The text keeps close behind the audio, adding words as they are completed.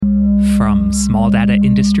from Small Data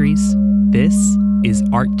Industries. This is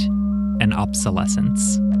Art and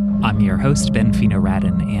Obsolescence. I'm your host, Ben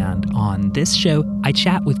Fino-Radin, and on this show, I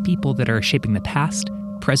chat with people that are shaping the past,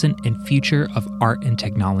 present, and future of art and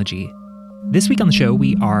technology. This week on the show,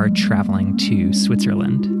 we are traveling to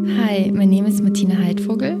Switzerland. Hi, my name is Martina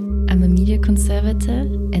Heidvogel. I'm a media conservator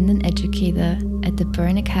and an educator at the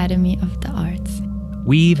Bern Academy of the Arts.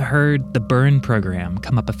 We've heard the Bern program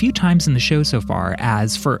come up a few times in the show so far,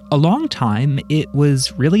 as for a long time, it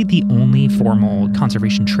was really the only formal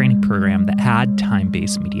conservation training program that had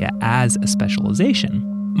time-based media as a specialization.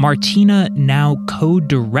 Martina now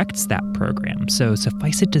co-directs that program, so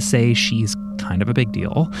suffice it to say she's kind of a big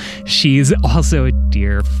deal. She's also a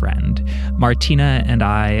dear friend. Martina and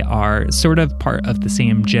I are sort of part of the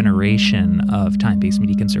same generation of time-based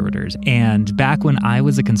media conservators, and back when I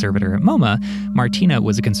was a conservator at MoMA, Martina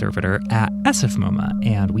was a conservator at SF MoMA,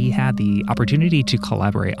 and we had the opportunity to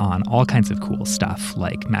collaborate on all kinds of cool stuff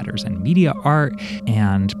like matters in media art,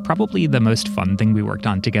 and probably the most fun thing we worked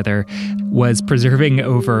on together was preserving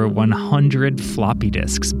over 100 floppy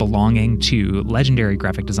disks belonging to legendary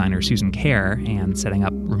graphic designer Susan Kare and setting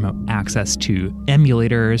up remote access to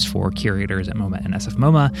emulators for curators at MoMA and SF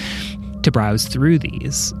MoMA to browse through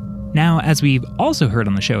these. Now, as we've also heard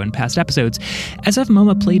on the show in past episodes, SF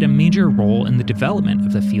MoMA played a major role in the development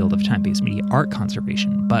of the field of time-based media art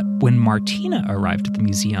conservation. But when Martina arrived at the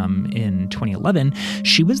museum in 2011,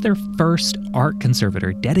 she was their first art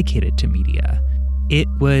conservator dedicated to media. It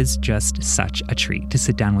was just such a treat to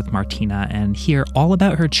sit down with Martina and hear all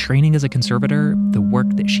about her training as a conservator, the work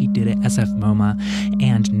that she did at SF MoMA,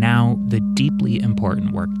 and now the deeply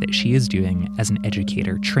important work that she is doing as an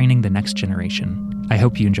educator, training the next generation. I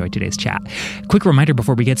hope you enjoyed today's chat. Quick reminder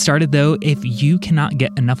before we get started, though, if you cannot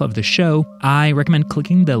get enough of the show, I recommend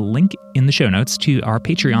clicking the link in the show notes to our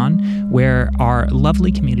Patreon, where our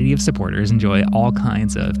lovely community of supporters enjoy all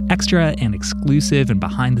kinds of extra and exclusive and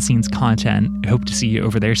behind-the-scenes content. I hope to see you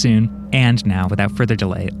over there soon. And now, without further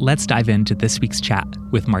delay, let's dive into this week's chat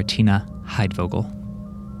with Martina Heidvogel.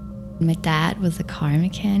 My dad was a car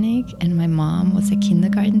mechanic and my mom was a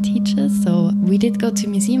kindergarten teacher. So we did go to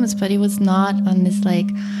museums, but it was not on this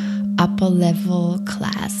upper level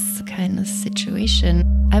class kind of situation.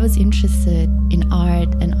 I was interested in art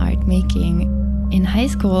and art making. In high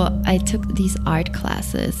school, I took these art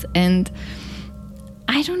classes and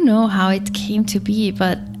I don't know how it came to be,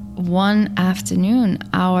 but one afternoon,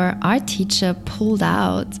 our art teacher pulled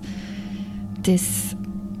out this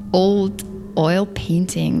old oil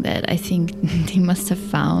painting that I think they must have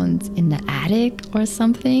found in the attic or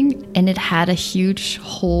something, and it had a huge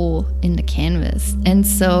hole in the canvas. And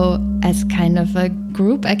so as kind of a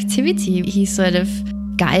group activity, he sort of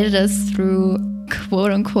guided us through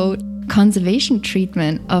quote unquote conservation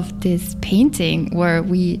treatment of this painting where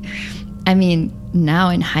now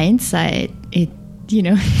in hindsight, it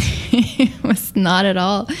was not at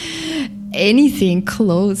all anything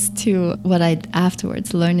close to what I'd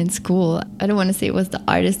afterwards learned in school. I don't want to say it was the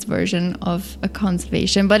artist version of a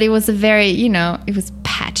conservation, but it was a very, it was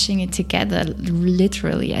patching it together.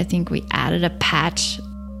 Literally, I think we added a patch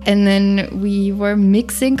and then we were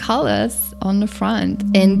mixing colors on the front.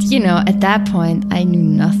 And, at that point, I knew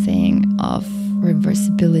nothing of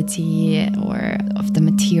reversibility or of the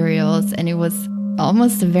materials. And it was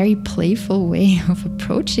almost a very playful way of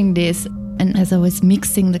approaching this. And as I was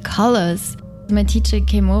mixing the colors, my teacher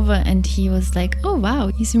came over and he was like, "Oh, wow,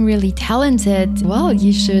 you seem really talented. Well,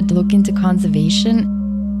 you should look into conservation."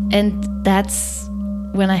 And that's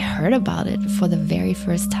when I heard about it for the very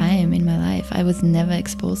first time in my life. I was never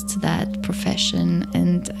exposed to that profession.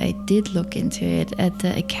 And I did look into it at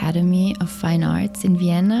the Academy of Fine Arts in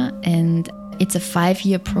Vienna. And it's a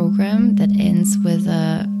 5-year program that ends with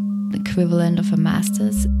the equivalent of a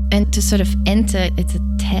master's. And to sort of enter, it's a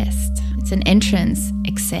test. It's an entrance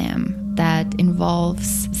exam that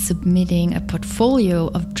involves submitting a portfolio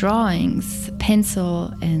of drawings,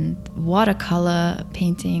 pencil and watercolor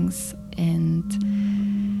paintings.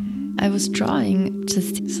 And I was drawing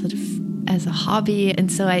just sort of as a hobby.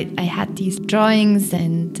 And so I had these drawings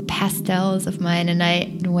and pastels of mine, and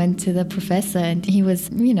I went to the professor and he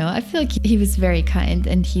was, I feel like he was very kind,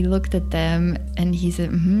 and he looked at them and he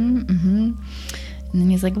said, And then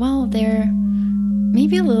he's like, "Well, they're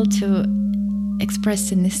maybe a little too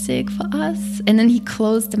expressionistic for us." And then he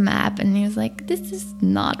closed the map and he was like, "This is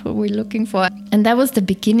not what we're looking for." And that was the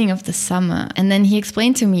beginning of the summer. And then he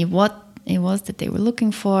explained to me what it was that they were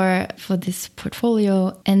looking for this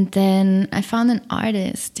portfolio. And then I found an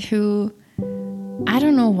artist who, I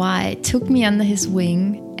don't know why, took me under his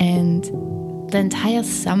wing, and the entire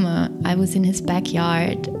summer I was in his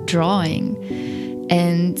backyard drawing.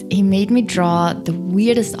 And he made me draw the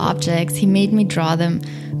weirdest objects. He made me draw them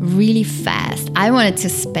really fast. I wanted to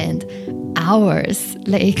spend hours,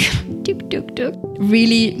 like,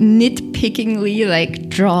 really nitpickingly, like,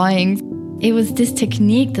 drawing. It was this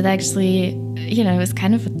technique that actually, it was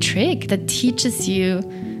kind of a trick that teaches you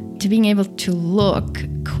to being able to look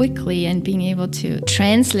quickly and being able to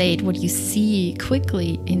translate what you see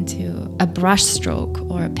quickly into a brush stroke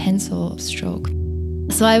or a pencil stroke.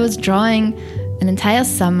 So I was drawing an entire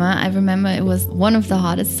summer. I remember it was one of the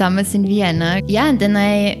hottest summers in Vienna. Yeah, and then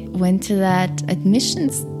I went to that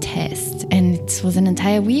admissions test, and it was an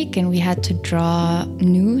entire week, and we had to draw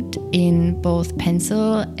nude in both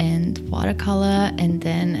pencil and watercolor, and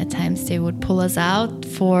then at times they would pull us out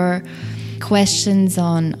for questions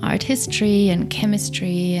on art history and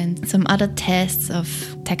chemistry and some other tests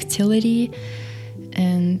of tactility.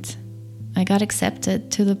 And I got accepted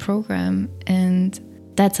to the program, and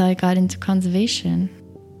that's how I got into conservation.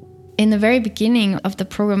 In the very beginning of the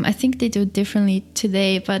program, I think they do it differently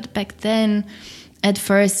today, but back then, at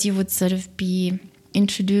first, you would sort of be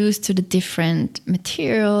introduced to the different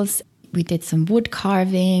materials. We did some wood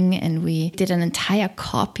carving, and we did an entire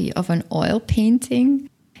copy of an oil painting.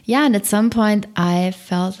 Yeah, and at some point, I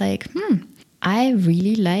felt like, I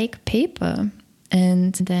really like paper.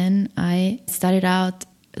 And then I started out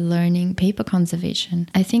learning paper conservation.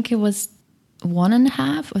 I think it was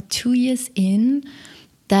 1.5 or 2 years in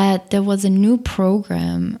that there was a new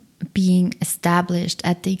program being established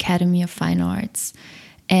at the Academy of Fine Arts.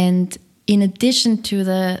 And in addition to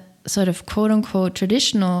the sort of quote-unquote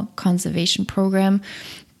traditional conservation program,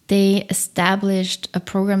 they established a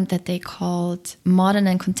program that they called Modern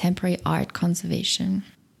and Contemporary Art Conservation.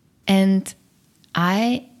 And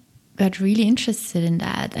I got really interested in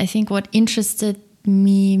that. I think what interested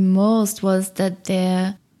me most was that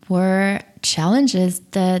there were challenges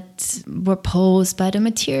that were posed by the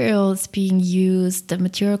materials being used, the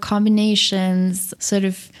material combinations, sort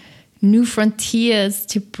of new frontiers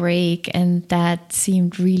to break, and that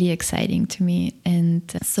seemed really exciting to me.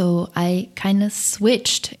 And so I kind of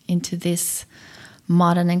switched into this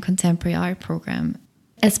modern and contemporary art program.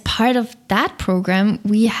 As part of that program,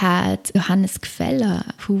 we had Johannes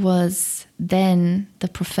Gfeller, who was then the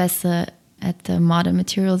professor at the Modern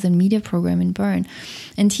Materials and Media program in Bern.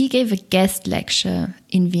 And he gave a guest lecture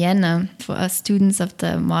in Vienna for us students of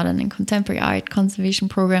the Modern and Contemporary Art Conservation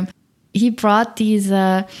program. He brought these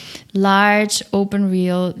large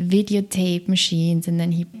open-reel videotape machines, and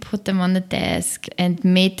then he put them on the desk and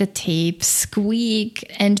made the tape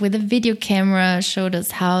squeak, and with a video camera showed us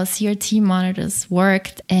how CRT monitors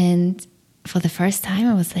worked. And for the first time,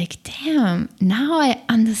 I was like, damn, now I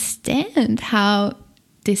understand how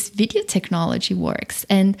this video technology works.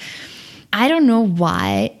 And I don't know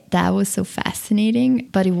why that was so fascinating,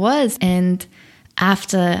 but it was. And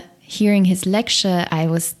after hearing his lecture, I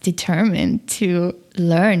was determined to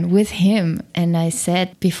learn with him. And I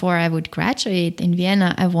said before I would graduate in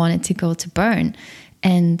Vienna, I wanted to go to Bern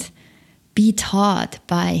and be taught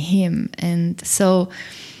by him. And so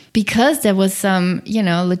because there was some,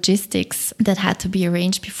 logistics that had to be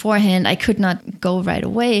arranged beforehand, I could not go right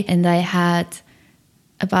away. And I had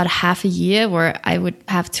about half a year where I would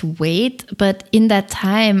have to wait. But in that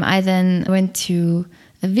time, I then went to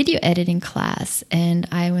a video editing class, and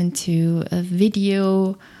I went to a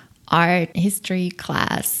video art history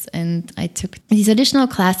class, and I took these additional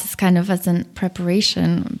classes kind of as a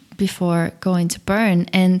preparation before going to Bern.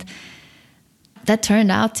 And that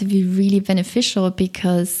turned out to be really beneficial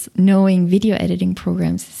because knowing video editing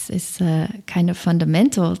programs is kind of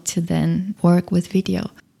fundamental to then work with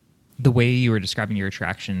video. The way you were describing your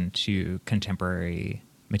attraction to contemporary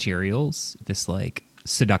materials, this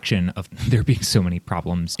seduction of there being so many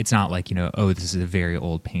problems. It's not like, this is a very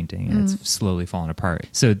old painting and it's slowly fallen apart.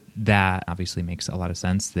 So that obviously makes a lot of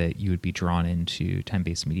sense that you would be drawn into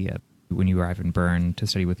time-based media. When you arrived in Bern to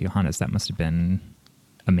study with Johannes, that must have been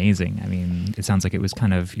amazing. I mean, it sounds like it was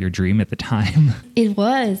kind of your dream at the time. It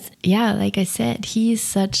was. Yeah, like I said, he's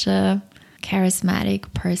such a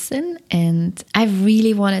charismatic person, and I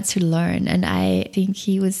really wanted to learn. And I think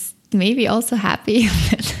he was maybe also happy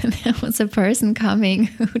that there was a person coming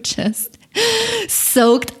who just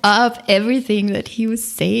soaked up everything that he was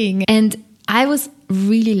saying. And I was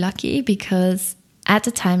really lucky because at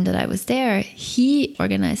the time that I was there, he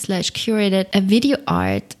organized/curated a video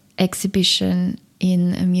art exhibition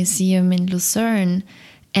in a museum in Lucerne.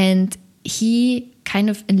 And he kind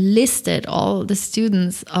of enlisted all the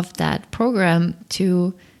students of that program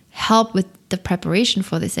to help with the preparation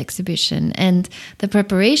for this exhibition. And the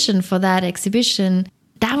preparation for that exhibition,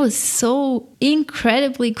 that was so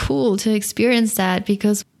incredibly cool to experience that,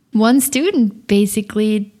 because one student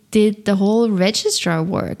basically did the whole registrar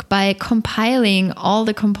work by compiling all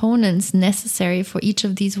the components necessary for each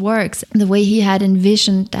of these works. The way he had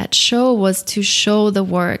envisioned that show was to show the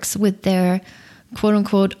works with their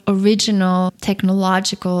quote-unquote original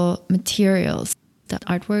technological materials. The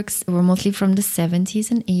artworks were mostly from the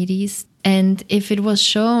 70s and 80s. And if it was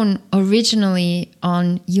shown originally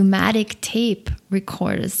on U-matic tape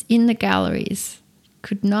recorders in the galleries,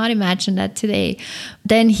 could not imagine that today,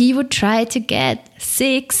 then he would try to get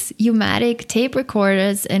 6 U-matic tape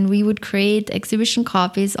recorders and we would create exhibition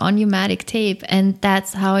copies on U-matic tape. And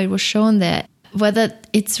that's how it was shown there. Whether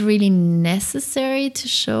it's really necessary to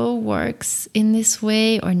show works in this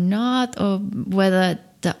way or not, or whether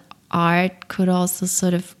the art could also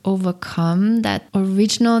sort of overcome that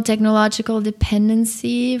original technological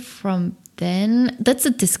dependency from then, that's a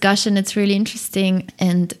discussion. It's really interesting.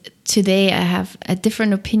 And today I have a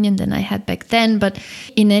different opinion than I had back then. But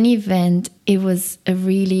in any event, it was a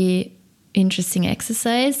really interesting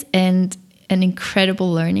exercise and an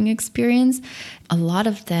incredible learning experience. A lot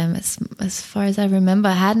of them, as far as I remember,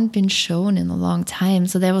 hadn't been shown in a long time.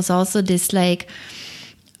 So there was also this like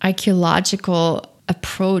archaeological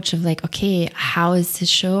approach of like, okay, how is this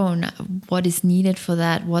shown? What is needed for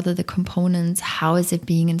that? What are the components? How is it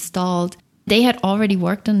being installed? They had already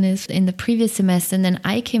worked on this in the previous semester, and then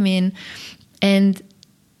I came in and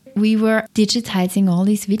we were digitizing all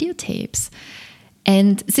these videotapes.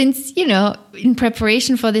 And since, in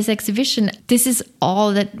preparation for this exhibition, this is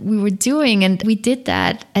all that we were doing. And we did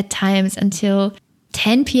that at times until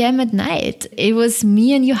 10 p.m. at night. It was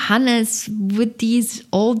me and Johannes with these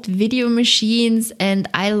old video machines, and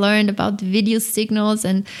I learned about the video signals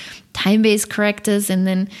and time-based correctors, and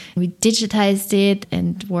then we digitized it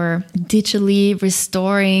and were digitally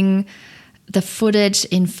restoring the footage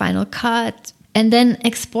in Final Cut and then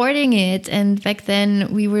exporting it. And back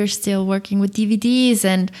then we were still working with DVDs,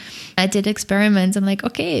 and I did experiments. I'm like,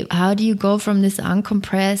 okay, how do you go from this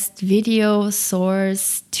uncompressed video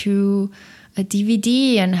source to a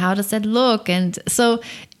DVD, and how does that look? And so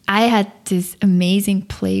I had this amazing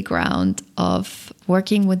playground of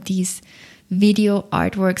working with these video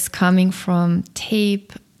artworks coming from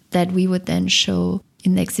tape that we would then show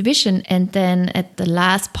in the exhibition. And then at the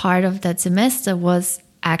last part of that semester was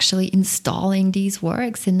actually installing these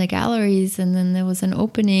works in the galleries. And then there was an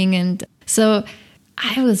opening. And so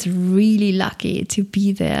I was really lucky to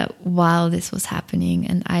be there while this was happening.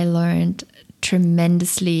 And I learned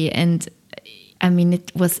tremendously. And I mean,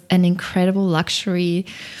 it was an incredible luxury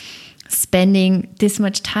spending this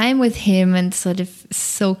much time with him and sort of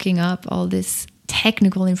soaking up all this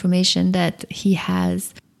technical information that he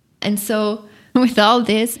has. And so with all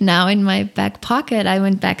this now in my back pocket, I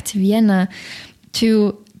went back to Vienna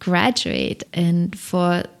to graduate. And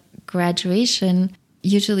for graduation,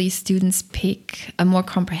 usually students pick a more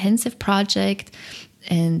comprehensive project.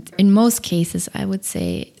 And in most cases, I would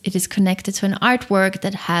say it is connected to an artwork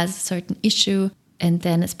that has a certain issue. And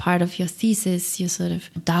then as part of your thesis, you sort of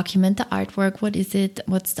document the artwork. What is it?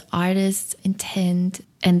 What's the artist's intent?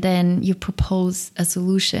 And then you propose a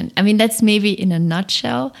solution. I mean, that's maybe in a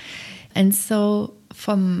nutshell. And so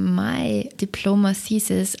for my diploma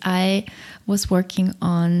thesis, I was working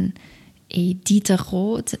on a Dieter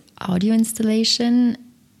Roth audio installation.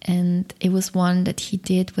 And it was one that he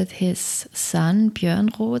did with his son, Björn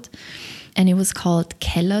Roth. And it was called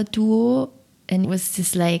Keller Duo. And it was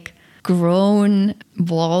this like grown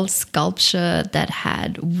wall sculpture that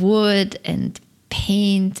had wood and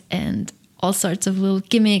paint and all sorts of little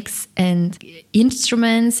gimmicks and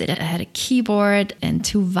instruments. It had a keyboard and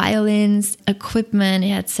 2 violins, equipment. It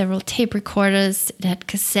had several tape recorders. It had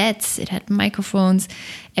cassettes. It had microphones.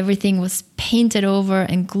 Everything was painted over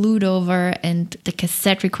and glued over, and the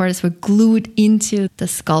cassette recorders were glued into the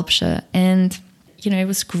sculpture. And it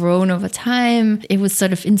was grown over time. It was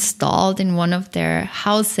sort of installed in one of their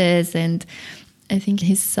houses. And I think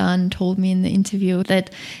his son told me in the interview that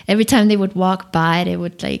every time they would walk by, they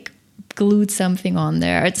would like glued something on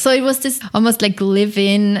there. So it was this almost like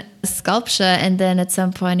live-in sculpture. And then at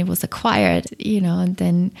some point it was acquired, and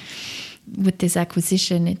then with this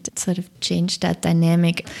acquisition, it sort of changed that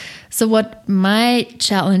dynamic. So what my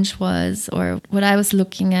challenge was, or what I was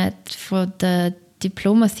looking at for the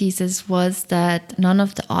diploma thesis, was that none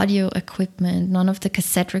of the audio equipment, none of the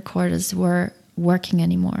cassette recorders were working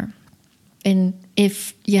anymore. And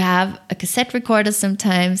if you have a cassette recorder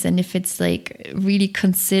sometimes, and if it's like really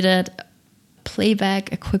considered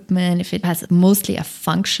playback equipment, if it has mostly a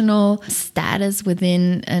functional status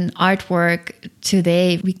within an artwork.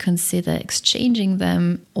 Today, we consider exchanging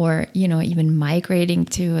them or, even migrating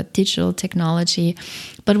to a digital technology.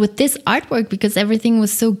 But with this artwork, because everything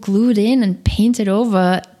was so glued in and painted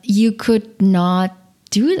over, you could not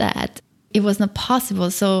do that. It was not possible.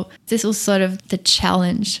 So this was sort of the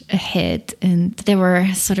challenge ahead. And there were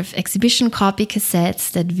sort of exhibition copy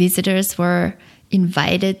cassettes that visitors were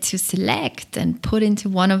invited to select and put into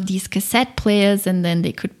one of these cassette players, and then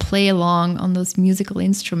they could play along on those musical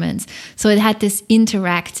instruments. So it had this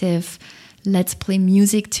interactive, let's play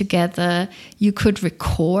music together. You could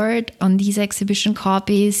record on these exhibition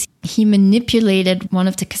copies. He manipulated one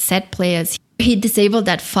of the cassette players. He disabled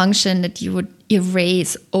that function that you would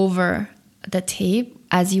erase over the tape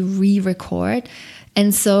as you re-record.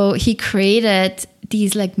 And so he created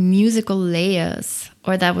these like musical layers,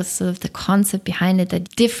 or that was sort of the concept behind it, that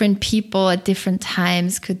different people at different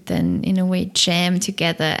times could then in a way jam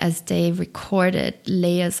together as they recorded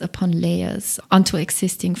layers upon layers onto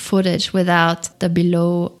existing footage without the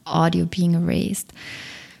below audio being erased.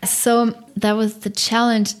 So that was the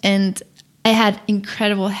challenge, and I had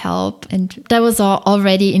incredible help, and that was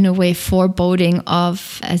already in a way foreboding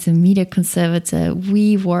of, as a media conservator,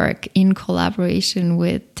 we work in collaboration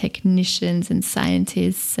with technicians and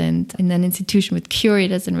scientists, and in an institution with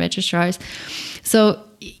curators and registrars. So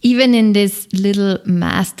even in this little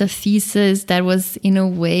master thesis that was in a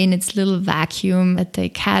way in its little vacuum at the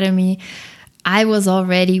academy, I was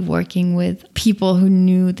already working with people who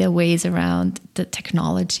knew their ways around the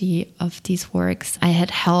technology of these works. I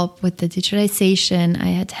had help with the digitalization. I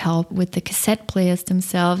had help with the cassette players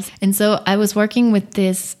themselves. And so I was working with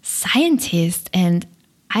this scientist, and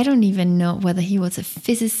I don't even know whether he was a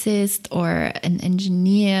physicist or an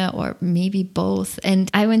engineer or maybe both. And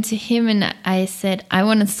I went to him and I said, I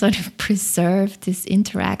want to sort of preserve this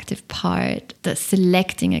interactive part, the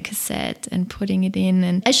selecting a cassette and putting it in.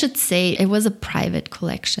 And I should say it was a private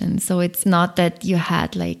collection. So it's not that you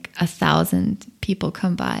had like 1,000 people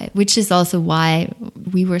come by, which is also why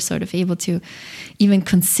we were sort of able to even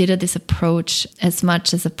consider this approach as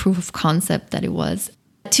much as a proof of concept that it was.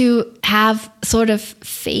 To have sort of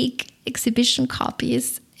fake exhibition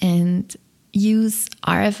copies and use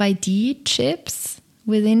RFID chips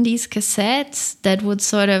within these cassettes that would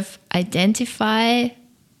sort of identify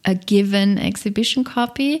a given exhibition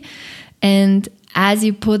copy. And as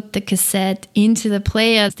you put the cassette into the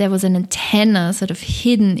player, there was an antenna sort of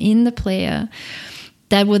hidden in the player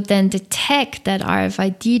that would then detect that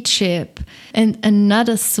RFID chip, and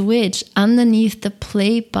another switch underneath the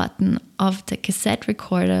play button of the cassette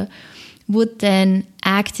recorder would then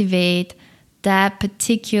activate that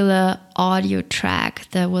particular audio track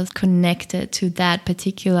that was connected to that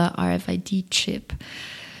particular RFID chip,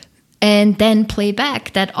 and then play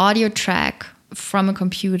back that audio track from a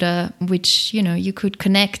computer, which, you could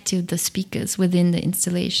connect to the speakers within the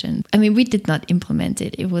installation. I mean, we did not implement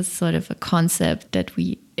it. It was sort of a concept that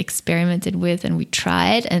we experimented with and we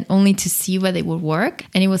tried, and only to see whether it would work.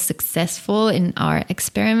 And it was successful in our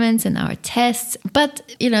experiments and our tests. But,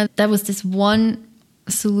 that was this one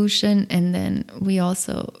solution. And then we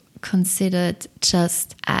also considered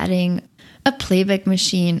just adding a playback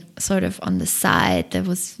machine sort of on the side that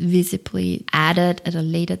was visibly added at a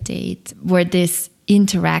later date, where this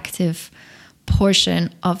interactive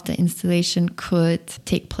portion of the installation could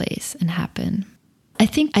take place and happen. I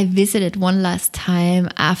think I visited one last time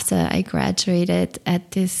after I graduated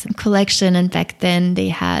at this collection, and back then they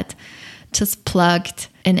had just plugged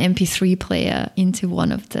an MP3 player into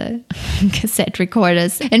one of the cassette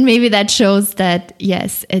recorders. And maybe that shows that,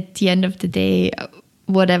 yes, at the end of the day,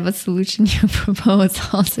 whatever solution you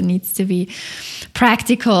propose also needs to be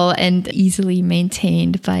practical and easily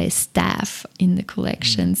maintained by staff in the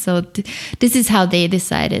collection. So this is how they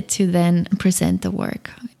decided to then present the work.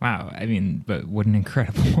 Wow. I mean, but what an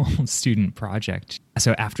incredible student project.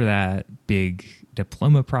 So after that big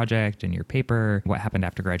diploma project and your paper, what happened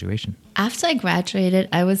after graduation? After I graduated,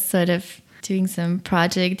 I was sort of doing some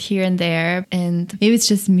project here and there, and maybe it's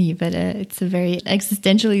just me, but it's a very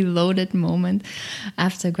existentially loaded moment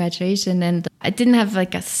after graduation, and I didn't have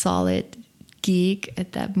like a solid gig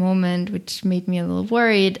at that moment, which made me a little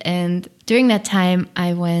worried. And during that time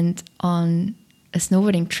I went on a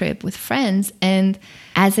snowboarding trip with friends, and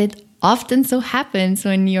as it often so happens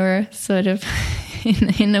when you're sort of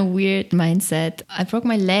in a weird mindset, I broke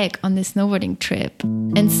my leg on this snowboarding trip.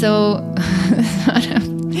 And so sort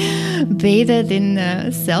of bathed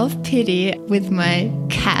in self-pity with my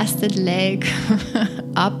casted leg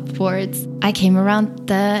upwards, I came around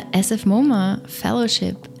the SF MoMA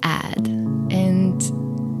fellowship ad. And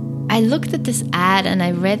I looked at this ad and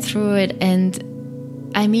I read through it, and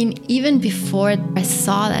I mean, even before I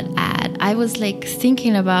saw that ad, I was like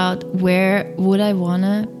thinking about where would I want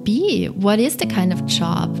to be? What is the kind of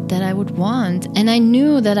job that I would want? And I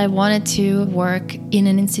knew that I wanted to work in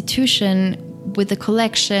an institution with a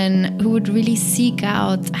collection who would really seek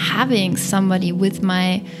out having somebody with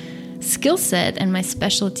my skill set and my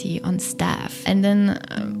specialty on staff. And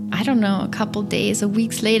then, I don't know, a couple days or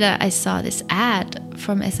weeks later, I saw this ad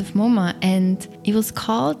from SF MoMA, and it was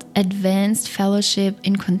called Advanced Fellowship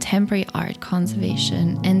in Contemporary Art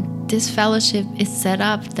Conservation. And this fellowship is set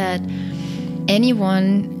up that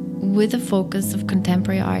anyone with a focus of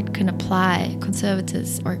contemporary art can apply,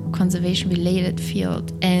 conservators or conservation-related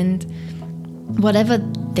field. And whatever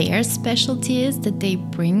their specialty is that they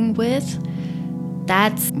bring with,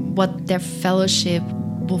 that's what their fellowship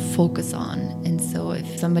will focus on. And so if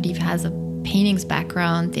somebody has a paintings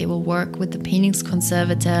background, they will work with the paintings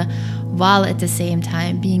conservator while at the same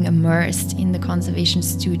time being immersed in the conservation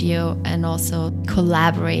studio and also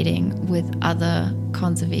collaborating with other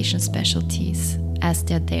conservation specialties as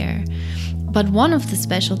they're there. But one of the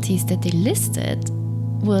specialties that they listed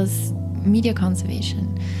was media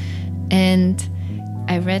conservation. And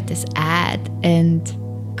I read this ad, and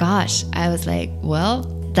gosh, I was like, well,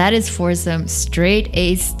 that is for some straight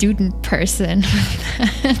A student person.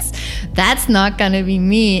 That's not gonna be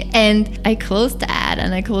me. And I closed the ad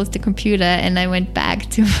and I closed the computer and I went back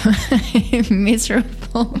to my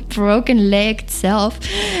miserable, broken-legged self.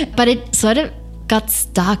 But it sort of got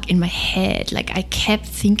stuck in my head. Like, I kept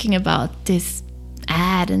thinking about this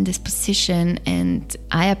ad and this position, and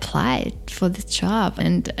I applied for this job.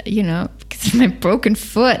 And, you know, because of my broken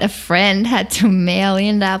foot, a friend had to mail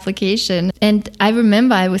in the application. And I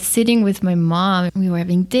remember I was sitting with my mom, we were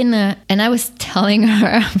having dinner, and I was telling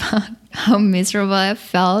her about how miserable I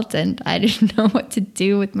felt, and I didn't know what to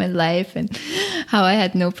do with my life and how I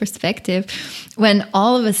had no perspective, when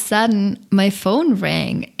all of a sudden my phone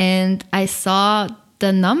rang and I saw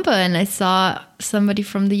the number and I saw somebody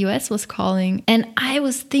from the US was calling, and I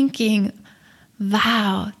was thinking,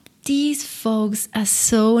 wow, these folks are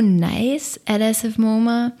so nice at SF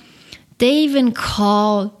MoMA. They even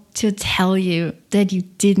call to tell you that you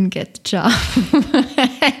didn't get the job.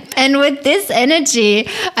 And with this energy,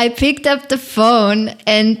 I picked up the phone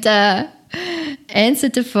and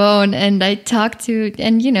answered the phone, and I talked to,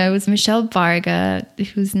 and you know, it was Michelle Barga,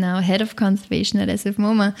 who's now head of conservation at SF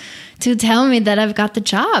MoMA, to tell me that I've got the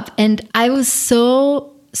job. And I was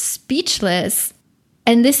so speechless.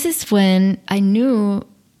 And this is when I knew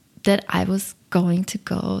that I was going to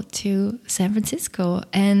go to San Francisco.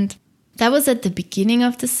 And that was at the beginning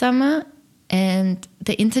of the summer, and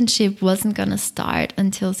the internship wasn't going to start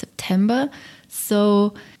until September.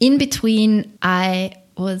 So in between, I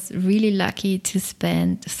was really lucky to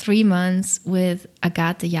spend 3 months with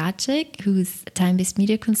Agathe Jacek, who's a time-based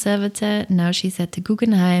media conservator. Now she's at the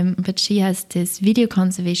Guggenheim, but she has this video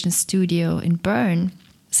conservation studio in Bern.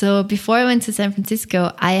 So before I went to San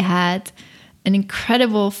Francisco, I had an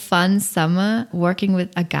incredible fun summer working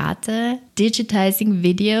with Agathe, digitizing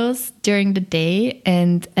videos during the day.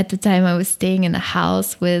 And at the time I was staying in a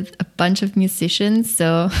house with a bunch of musicians.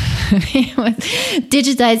 So it was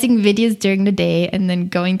digitizing videos during the day and then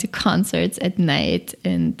going to concerts at night.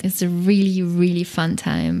 And it's a really, really fun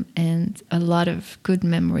time and a lot of good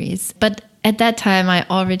memories. But at that time, I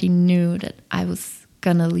already knew that I was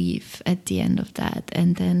gonna leave at the end of that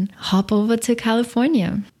and then hop over to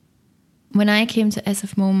California. When I came to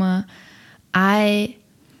SF MoMA, I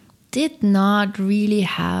did not really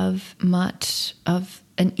have much of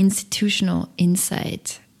an institutional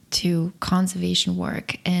insight to conservation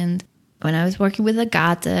work. And when I was working with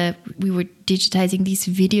Agathe, we were digitizing these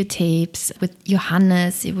videotapes. With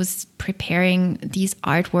Johannes, it was preparing these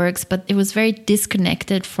artworks, but it was very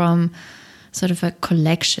disconnected from sort of a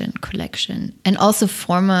collection. And also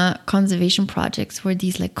former conservation projects were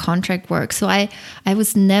these like contract work. So I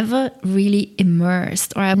was never really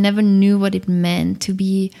immersed, or I never knew what it meant to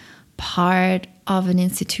be part of an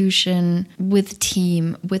institution with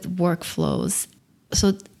team, with workflows.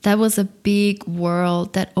 So that was a big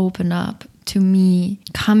world that opened up to me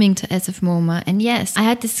coming to SF MoMA. And yes, I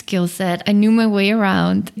had the skill set. I knew my way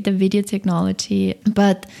around the video technology,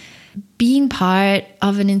 but being part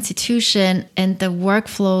of an institution and the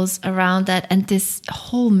workflows around that and this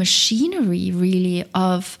whole machinery really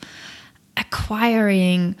of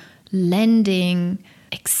acquiring, lending,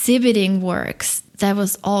 exhibiting works, that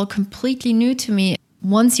was all completely new to me.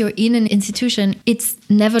 Once you're in an institution, it's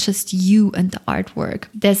never just you and the artwork.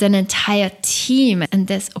 There's an entire team, and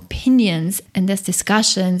there's opinions, and there's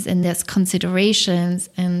discussions, and there's considerations.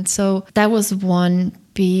 And so that was one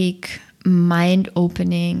big mind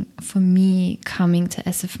opening for me coming to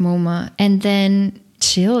SF MoMA. And then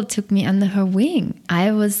Jill took me under her wing.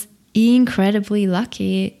 I was incredibly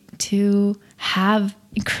lucky to have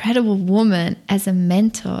incredible woman as a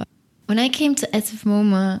mentor. When I came to SF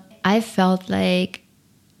MoMA, I felt like,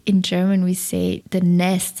 in German we say, the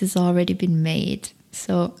nest has already been made.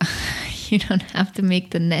 So you don't have to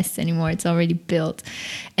make the nest anymore. It's already built.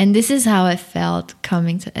 And this is how I felt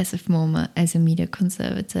coming to SF MoMA as a media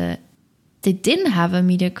conservator. They didn't have a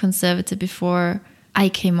media conservator before I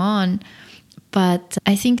came on, but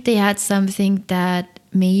I think they had something that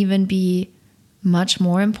may even be much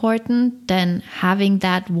more important than having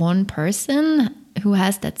that one person who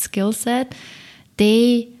has that skill set.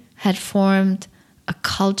 They had formed a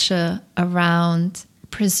culture around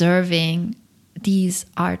preserving these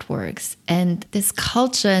artworks. And this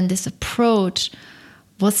culture and this approach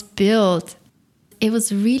was built. It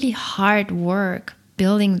was really hard work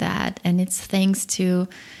building that. And it's thanks to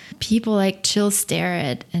people like Jill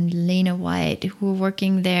Starrett and Lena White who were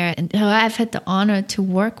working there and who I've had the honor to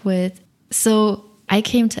work with. So I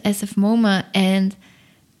came to SF MoMA and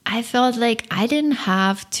I felt like I didn't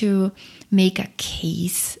have to make a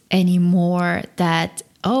case anymore that,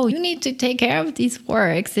 oh, you need to take care of these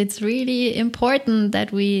works. It's really important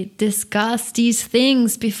that we discuss these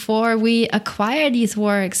things before we acquire these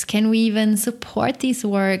works. Can we even support these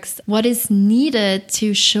works? What is needed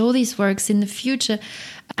to show these works in the future?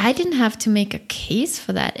 I didn't have to make a case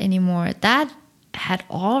for that anymore. That had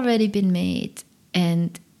already been made,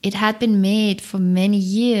 and it had been made for many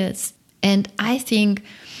years. And I think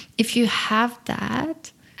if you have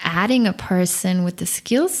that, adding a person with the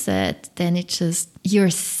skill set, then you're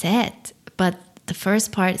set. But the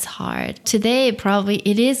first part is hard. Today, probably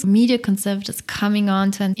it is media conservators coming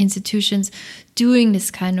on to institutions doing this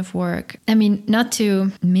kind of work. I mean, not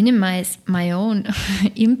to minimize my own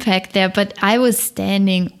impact there, but I was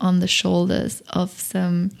standing on the shoulders of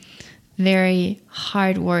some very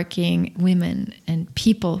hardworking women and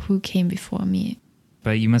people who came before me.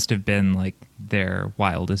 But you must have been like their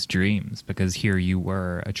wildest dreams, because here you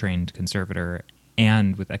were, a trained conservator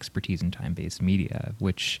and with expertise in time-based media,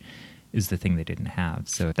 which is the thing they didn't have.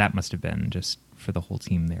 So that must have been just for the whole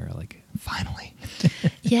team there, like, finally.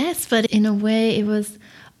 Yes, but in a way it was,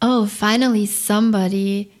 oh, finally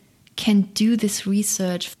somebody can do this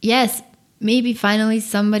research. Yes, maybe finally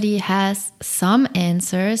somebody has some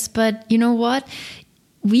answers, but you know what?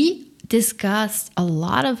 We discussed a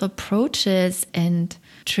lot of approaches and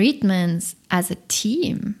treatments as a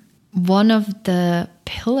team. One of the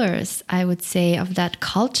pillars, I would say, of that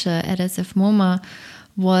culture at SF MoMA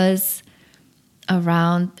was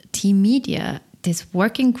around team media, this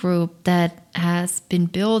working group that has been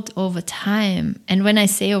built over time. And when I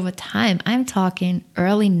say over time, I'm talking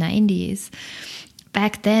early 90s.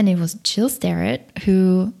 Back then, it was Jill Starrett,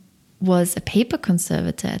 who was a paper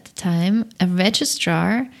conservator at the time, a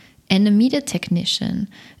registrar, and a media technician.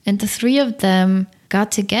 And the three of them got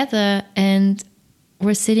together and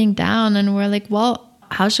were sitting down and were like, well,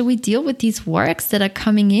 how should we deal with these works that are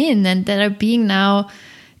coming in and that are being now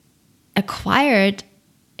acquired,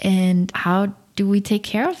 and how do we take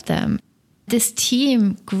care of them? This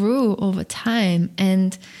team grew over time.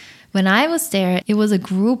 And when I was there, it was a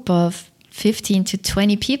group of 15 to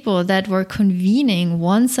 20 people that were convening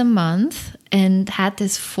once a month and had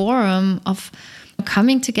this forum of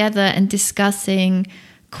coming together and discussing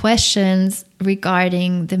questions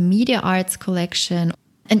regarding the media arts collection,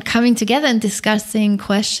 and coming together and discussing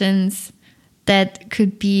questions that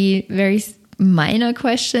could be very minor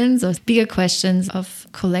questions or bigger questions of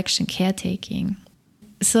collection caretaking.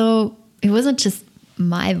 So it wasn't just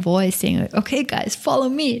my voice saying, like, okay, guys, follow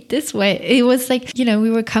me this way. It was like,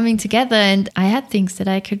 we were coming together and I had things that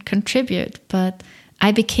I could contribute, but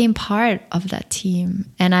I became part of that team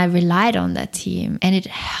and I relied on that team, and it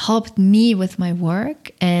helped me with my work.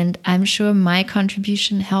 And I'm sure my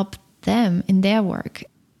contribution helped them in their work.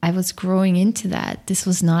 I was growing into that. This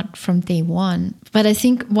was not from day one. But I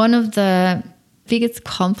think one of the biggest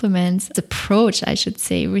compliments, approach, I should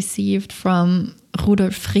say, received from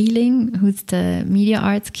Rudolf Frieling, who's the media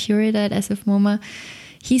arts curator at SF MoMA.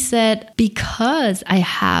 He said, because I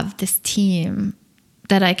have this team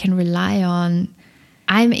that I can rely on,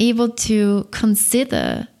 I'm able to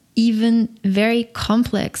consider even very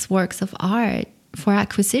complex works of art for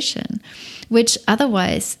acquisition, which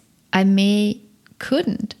otherwise I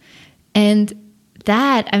couldn't. And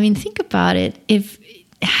that, think about it. If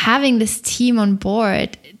having this team on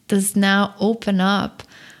board does now open up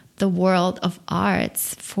the world of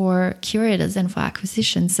arts for curators and for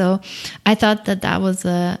acquisition. So I thought that was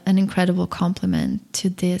an incredible compliment to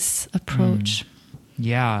this approach.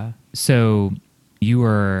 Yeah. So you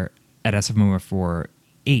were at SF MoMA for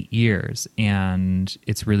 8 years, and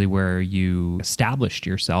it's really where you established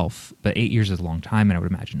yourself. But 8 years is a long time, and I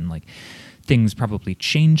would imagine like things probably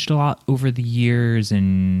changed a lot over the years,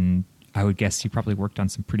 and I would guess you probably worked on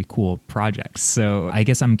some pretty cool projects. So I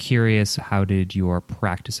guess I'm curious, how did your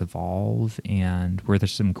practice evolve, and were there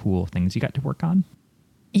some cool things you got to work on?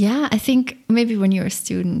 Yeah, I think maybe when you're a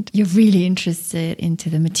student, you're really interested into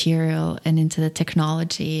the material and into the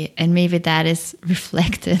technology. And maybe that is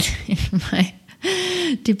reflected in my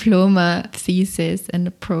diploma thesis and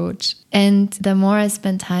approach. And the more I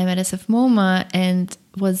spent time at SF MoMA and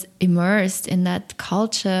was immersed in that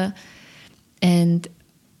culture, and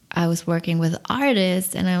I was working with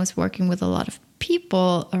artists and I was working with a lot of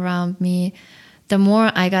people around me, the more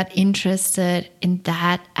I got interested in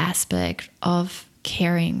that aspect of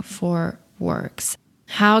caring for works.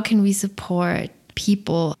 How can we support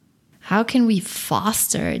people? How can we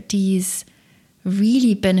foster these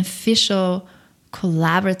really beneficial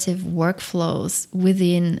collaborative workflows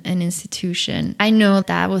within an institution? I know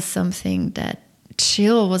that was something that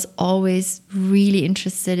Jill was always really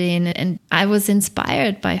interested in, and I was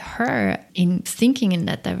inspired by her in thinking in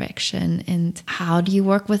that direction. And how do you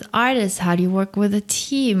work with artists? How do you work with a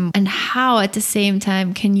team? And how at the same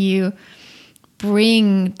time can you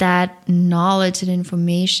bring that knowledge and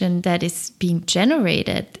information that is being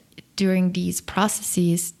generated during these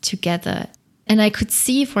processes together? And I could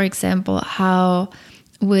see, for example, how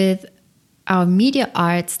with our media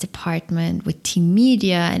arts department, with team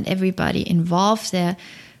media and everybody involved there,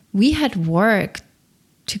 we had worked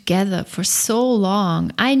together for so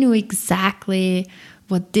long. I knew exactly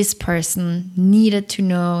what this person needed to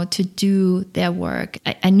know to do their work.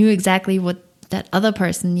 I knew exactly what that other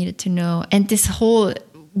person needed to know. And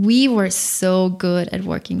we were so good at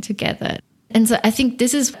working together. And so I think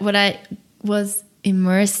this is what I was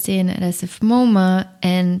immersed in at SF MoMA.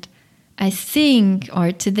 And I think,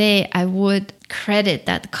 or today, I would credit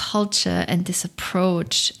that culture and this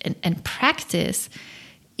approach and practice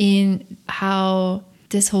in how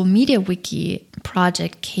this whole Media Wiki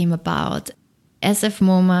project came about. SF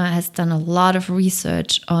MoMA has done a lot of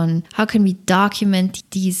research on how can we document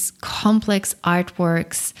these complex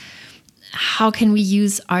artworks. How can we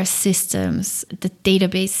use our systems, the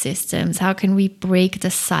database systems? How can we break the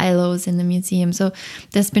silos in the museum? So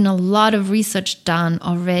there's been a lot of research done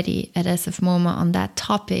already at SF MoMA on that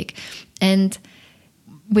topic. And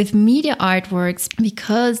with media artworks,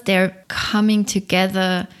 because they're coming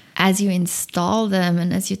together as you install them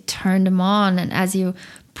and as you turn them on and as you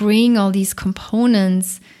bring all these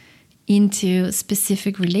components into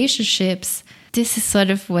specific relationships, this is sort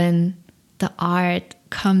of when the art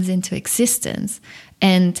comes into existence.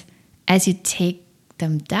 And as you take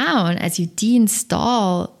them down, as you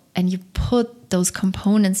deinstall and you put those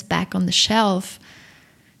components back on the shelf,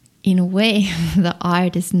 in a way, the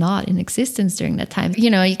art is not in existence during that time. You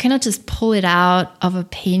know, you cannot just pull it out of a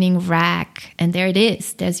painting rack and there it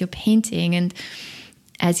is. There's your painting. And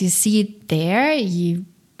as you see it there, you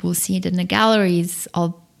will see it in the galleries.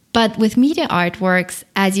 But with media artworks,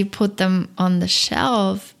 as you put them on the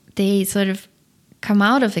shelf, they sort of come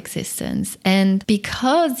out of existence. And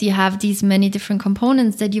because you have these many different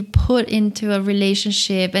components that you put into a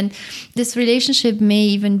relationship, and this relationship may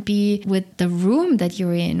even be with the room that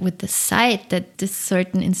you're in, with the site that this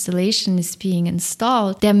certain installation is being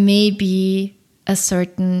installed, there may be a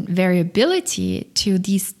certain variability to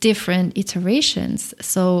these different iterations.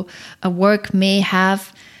 So a work may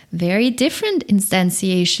have very different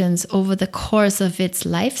instantiations over the course of its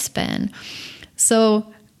lifespan.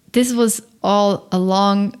 So this was all a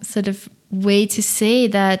long sort of way to say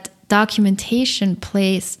that documentation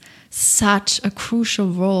plays such a crucial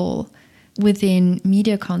role within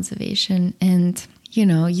media conservation. And, you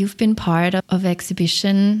know, you've been part of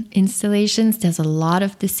exhibition installations. There's a lot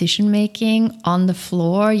of decision making on the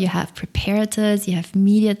floor. You have preparators, you have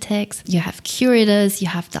media techs, you have curators, you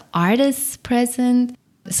have the artists present.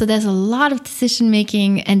 So there's a lot of decision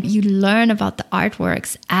making, and you learn about the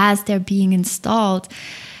artworks as they're being installed.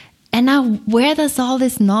 And now, where does all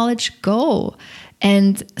this knowledge go?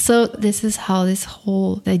 And so this is how this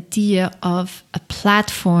whole idea of a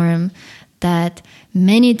platform that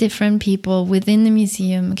many different people within the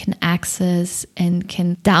museum can access and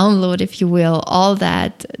can download, if you will, all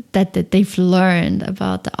that they've learned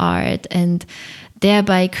about the art, and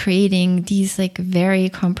thereby creating these like very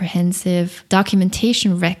comprehensive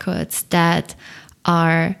documentation records that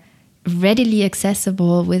are readily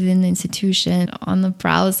accessible within the institution on the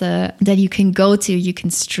browser that you can go to. You can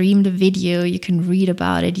stream the video, you can read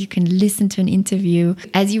about it, you can listen to an interview.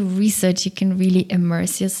 As you research, you can really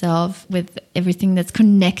immerse yourself with everything that's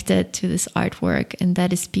connected to this artwork, and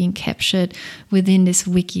that is being captured within this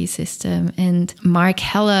wiki system. And Mark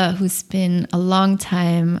Heller, who's been a long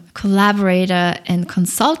time collaborator and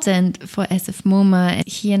consultant for SF MoMA,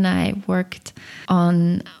 he and I worked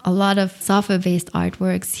on a lot of software-based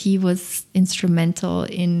artworks. He was instrumental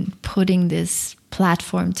in putting this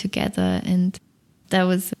platform together, and that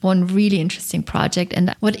was one really interesting project.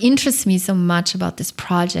 And what interests me so much about this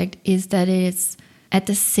project is that it's at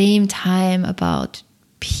the same time about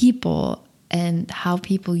people and how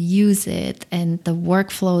people use it and the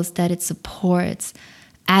workflows that it supports,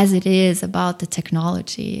 as it is about the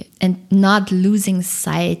technology, and not losing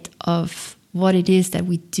sight of what it is that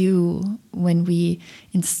we do when we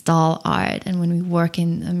install art and when we work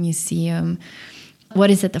in a museum.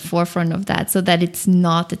 What is at the forefront of that, so that it's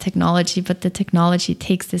not the technology, but the technology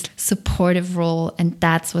takes this supportive role. And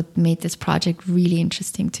that's what made this project really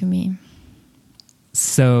interesting to me.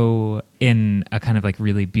 So in a kind of like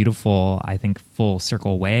really beautiful, I think, full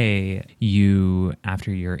circle way, you,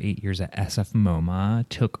 after your 8 years at SF MoMA,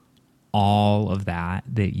 took all of that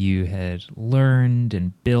you had learned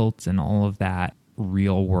and built and all of that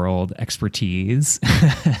real world expertise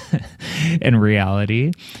and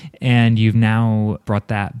reality, and you've now brought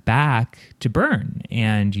that back to Bern,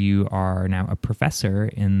 and you are now a professor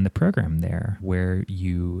in the program there where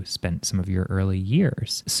you spent some of your early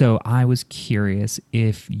years. So I was curious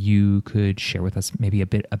if you could share with us maybe a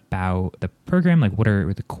bit about the program, like what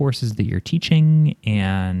are the courses that you're teaching,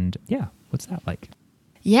 and yeah, what's that like?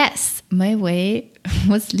 Yes, my way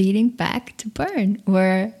was leading back to Bern,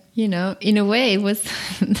 where, you know, in a way it was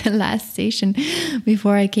the last station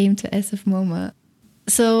before I came to SF MoMA.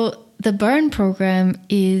 So the Bern program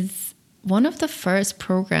is one of the first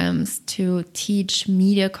programs to teach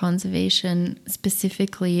media conservation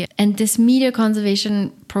specifically. And this media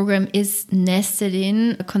conservation program is nested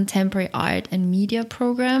in a contemporary art and media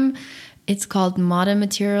program. It's called Modern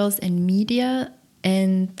Materials and Media.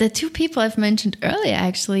 And the two people I've mentioned earlier,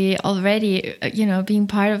 actually, already, you know, being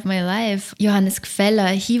part of my life, Johannes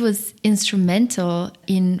Gfeller, he was instrumental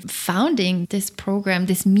in founding this program,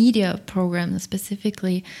 this media program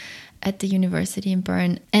specifically, at the university in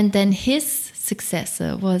Bern. And then his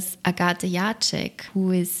successor was Agathe Jacek,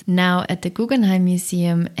 who is now at the Guggenheim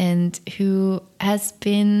Museum and who has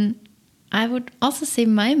been, I would also say,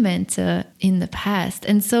 my mentor in the past.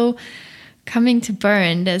 And so coming to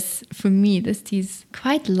Bern, there's these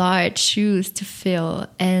quite large shoes to fill.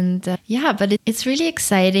 And but it's really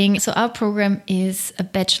exciting. So our program is a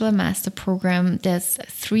bachelor-master program. There's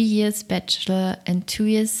 3 years bachelor and 2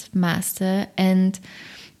 years master. And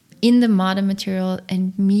in the modern material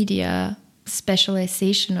and media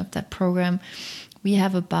specialization of that program, we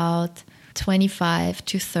have about 25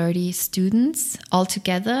 to 30 students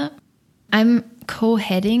altogether. I'm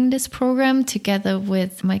co-heading this program together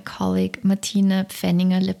with my colleague Martina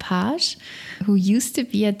Pfenninger-Lepage, who used to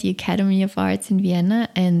be at the Academy of Arts in Vienna.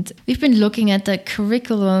 And we've been looking at the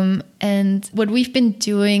curriculum, and what we've been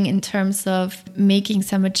doing in terms of making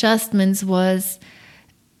some adjustments was,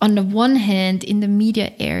 on the one hand, in the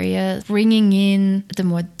media area, bringing in the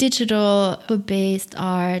more digital-based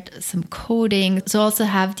art, some coding. So also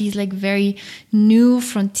have these like very new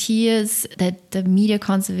frontiers that the media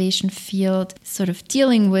conservation field is sort of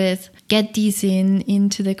dealing with, get these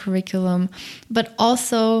into the curriculum, but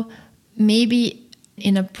also maybe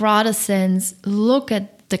in a broader sense, look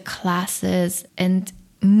at the classes and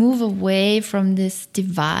move away from this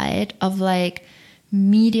divide of like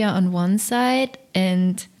media on one side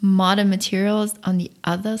and modern materials on the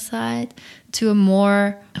other side, to a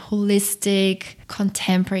more holistic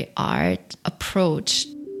contemporary art approach.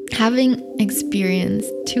 Having experienced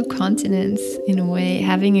 2 continents in a way,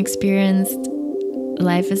 having experienced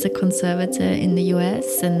life as a conservator in the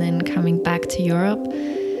US and then coming back to Europe,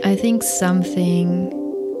 I think something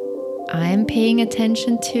I'm paying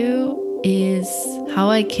attention to is how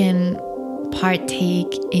I can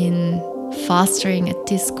partake in fostering a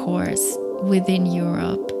discourse within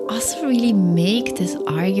Europe. Also really make this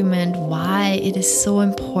argument why it is so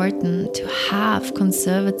important to have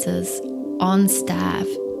conservators on staff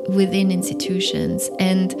within institutions.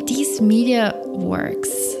 And these media works,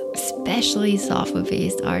 especially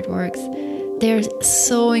software-based artworks, they're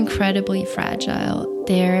so incredibly fragile.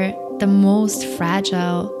 They're the most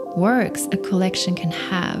fragile works a collection can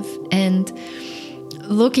have. And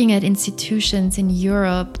looking at institutions in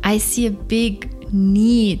Europe, I see a big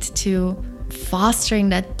need to fostering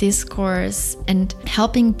that discourse and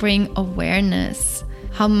helping bring awareness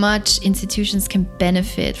how much institutions can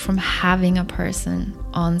benefit from having a person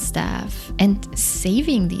on staff and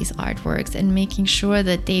saving these artworks and making sure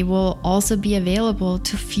that they will also be available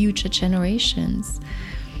to future generations.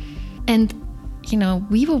 And,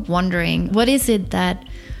 we were wondering, what is it that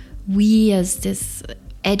we as this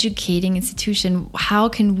educating institution, how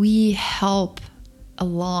can we help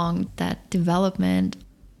along that development?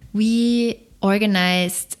 We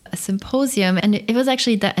organized a symposium, and it was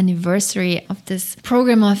actually the anniversary of this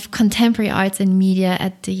program of contemporary arts and media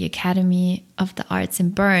at the Academy of the Arts in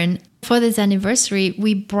Bern. For this anniversary,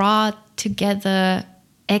 we brought together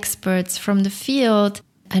experts from the field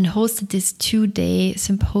and hosted this 2-day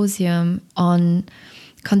symposium on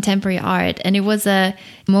contemporary art. And it was a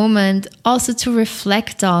moment also to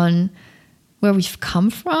reflect on where we've come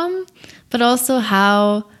from, but also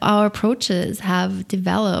how our approaches have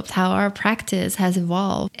developed, how our practice has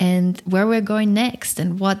evolved, and where we're going next,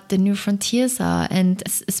 and what the new frontiers are. And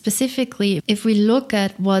specifically, if we look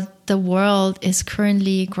at what the world is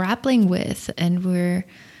currently grappling with, and we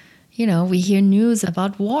hear news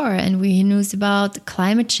about war, and we hear news about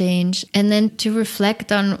climate change, and then to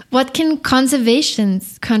reflect on what can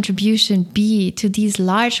conservation's contribution be to these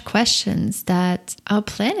large questions that our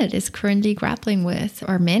planet is currently grappling with,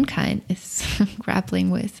 or mankind is grappling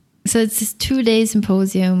with. So it's this 2-day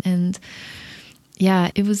symposium, and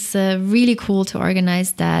it was really cool to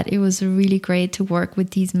organize that. It was really great to work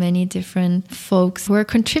with these many different folks who are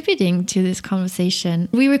contributing to this conversation.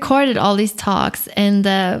 We recorded all these talks, and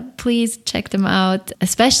please check them out,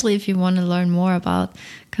 especially if you want to learn more about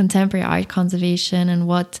contemporary art conservation and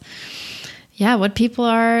what people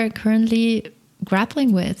are currently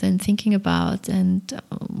grappling with and thinking about, and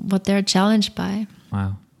what they're challenged by.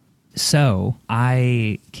 Wow. So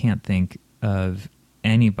I can't think of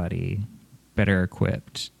anybody better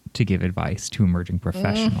equipped to give advice to emerging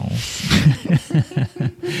professionals.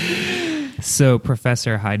 So,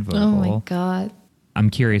 Professor Heidvogel. Oh my God. I'm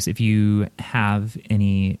curious if you have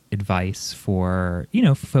any advice for,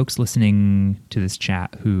 folks listening to this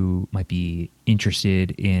chat who might be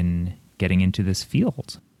interested in getting into this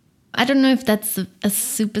field. I don't know if that's a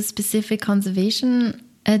super specific conservation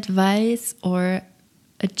advice or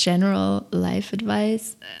a general life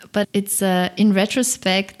advice, but it's in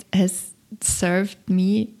retrospect has served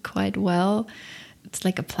me quite well. It's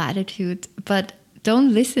like a platitude, but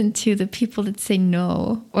don't listen to the people that say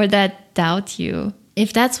no or that doubt you.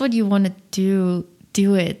 If that's what you want to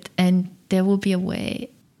do it, and there will be a way.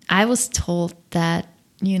 I was told that,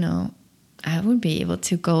 I wouldn't be able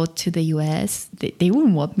to go to the US. They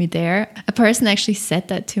wouldn't want me there. A person actually said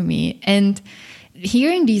that to me. And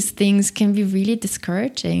hearing these things can be really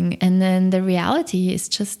discouraging. And then the reality is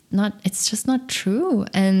just not true.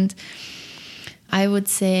 And I would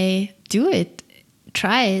say, do it,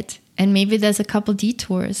 try it. And maybe there's a couple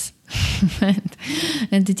detours.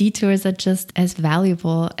 And the detours are just as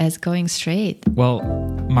valuable as going straight. Well,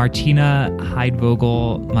 Martina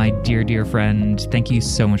Heidvogel, my dear, dear friend, thank you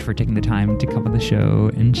so much for taking the time to come on the show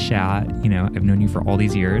and chat. I've known you for all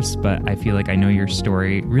these years, but I feel like I know your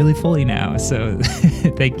story really fully now. So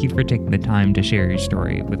thank you for taking the time to share your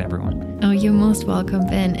story with everyone. Oh, you're most welcome,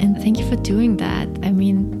 Ben. And thank you for doing that. I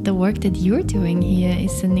mean, the work that you're doing here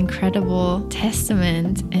is an incredible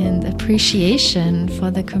testament and appreciation for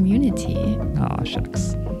the community. Aw,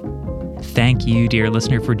 shucks. Thank you, dear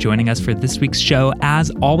listener, for joining us for this week's show.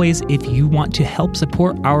 As always, if you want to help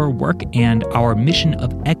support our work and our mission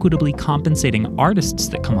of equitably compensating artists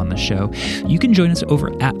that come on the show, you can join us over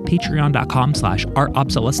at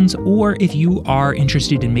patreon.com/artobsolescence, or if you are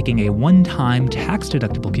interested in making a one-time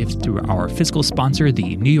tax-deductible gift through our fiscal sponsor,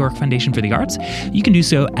 the New York Foundation for the Arts, you can do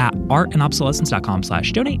so at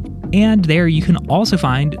artandobsolescence.com/donate. And there you can also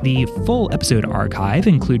find the full episode archive,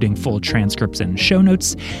 including full transcripts and show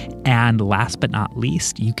notes. And last but not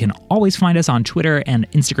least, you can always find us on Twitter and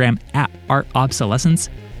Instagram at artobsolescence.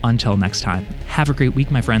 Until next time, have a great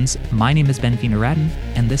week, my friends. My name is Ben Fina Radin,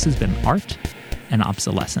 and this has been Art and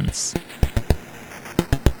Obsolescence.